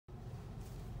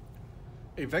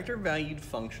a vector-valued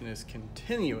function is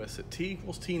continuous at t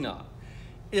equals t naught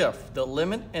if the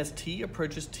limit as t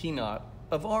approaches t naught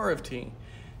of r of t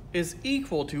is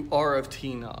equal to r of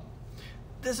t naught.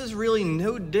 This is really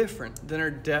no different than our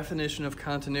definition of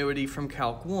continuity from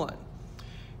Calc 1.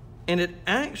 And it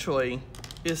actually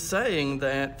is saying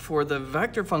that for the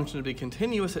vector function to be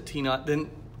continuous at t naught,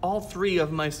 then all three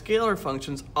of my scalar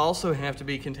functions also have to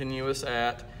be continuous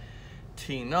at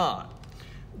t naught.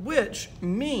 Which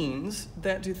means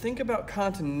that to think about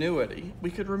continuity, we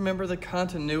could remember the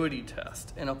continuity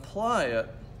test and apply it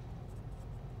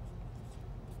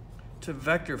to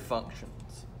vector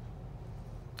functions.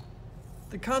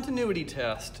 The continuity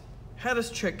test had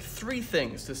us check three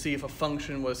things to see if a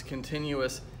function was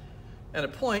continuous at a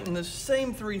point, and the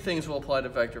same three things will apply to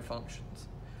vector functions.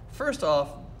 First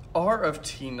off, r of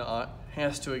t naught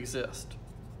has to exist.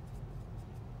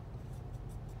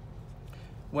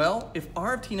 Well, if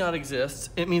r of t naught exists,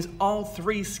 it means all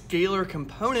three scalar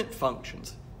component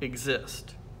functions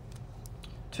exist.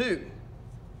 2,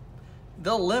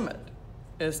 the limit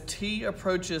as t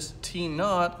approaches t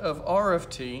naught of r of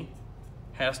t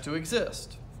has to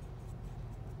exist.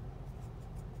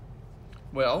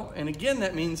 Well, and again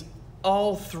that means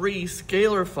all three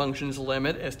scalar functions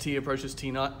limit as t approaches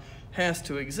t naught has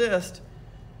to exist.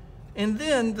 And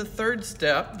then the third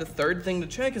step, the third thing to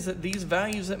check, is that these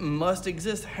values that must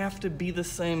exist have to be the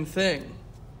same thing.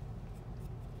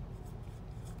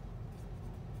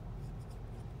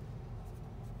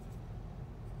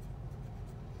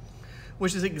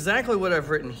 Which is exactly what I've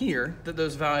written here, that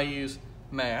those values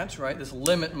match, right? This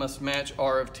limit must match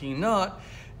r of t naught,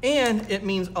 and it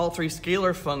means all three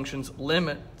scalar functions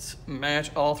limits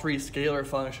match all three scalar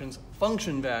functions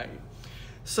function value.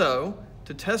 So,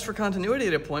 to test for continuity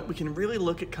at a point, we can really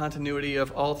look at continuity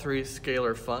of all three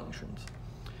scalar functions.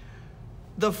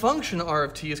 The function r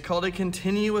of t is called a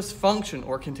continuous function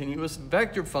or continuous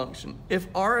vector function if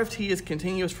r of t is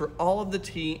continuous for all of the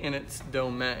t in its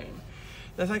domain.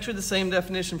 That's actually the same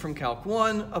definition from Calc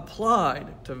 1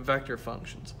 applied to vector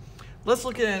functions. Let's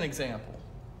look at an example.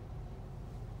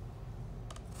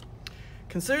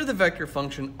 Consider the vector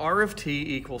function r of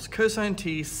t equals cosine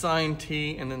t, sine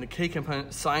t, and then the k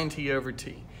component sine t over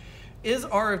t. Is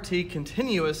r of t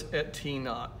continuous at t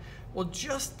naught? Well,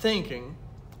 just thinking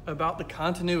about the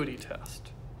continuity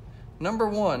test. Number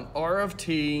one, r of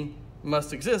t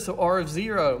must exist, so r of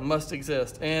 0 must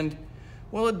exist. And,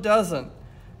 well, it doesn't.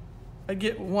 I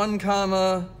get 1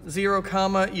 comma, 0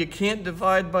 comma, you can't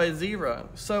divide by 0.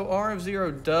 So r of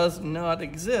 0 does not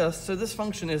exist, so this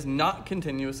function is not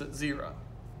continuous at 0.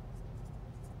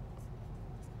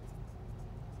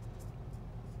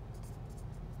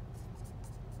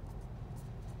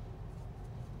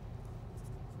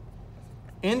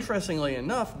 Interestingly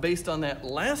enough, based on that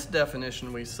last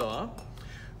definition we saw,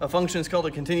 a function is called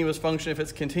a continuous function if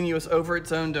it's continuous over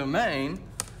its own domain.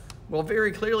 Well,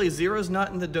 very clearly, 0 is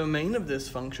not in the domain of this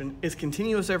function. It's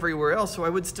continuous everywhere else, so I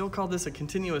would still call this a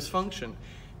continuous function,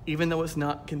 even though it's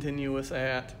not continuous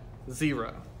at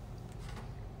 0.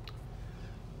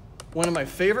 One of my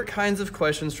favorite kinds of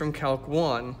questions from Calc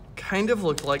 1 kind of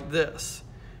looked like this.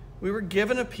 We were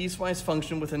given a piecewise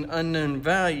function with an unknown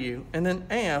value and then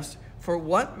asked, for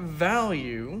what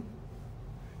value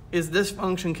is this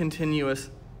function continuous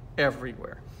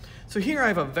everywhere? So here I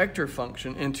have a vector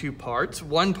function in two parts.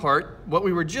 One part, what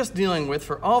we were just dealing with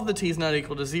for all of the t's not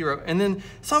equal to 0, and then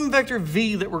some vector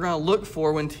v that we're going to look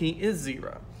for when t is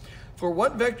 0. For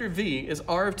what vector v is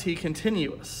r of t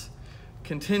continuous?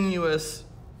 Continuous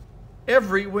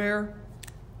everywhere.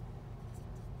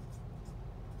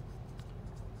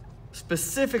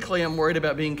 Specifically, I'm worried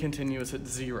about being continuous at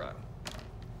 0.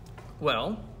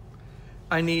 Well,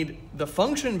 I need the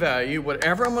function value,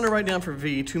 whatever I'm going to write down for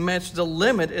v, to match the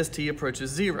limit as t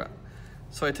approaches 0.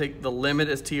 So I take the limit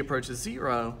as t approaches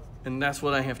 0, and that's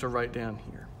what I have to write down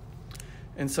here.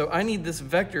 And so I need this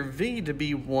vector v to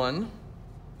be 1,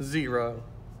 0,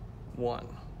 1.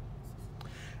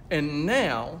 And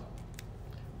now,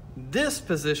 this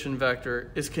position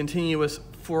vector is continuous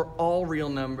for all real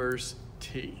numbers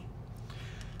t.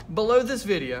 Below this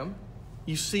video,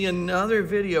 you see another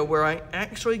video where I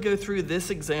actually go through this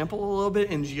example a little bit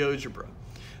in GeoGebra.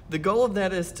 The goal of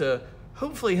that is to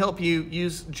hopefully help you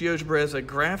use GeoGebra as a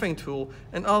graphing tool,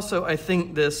 and also I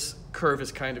think this curve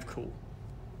is kind of cool.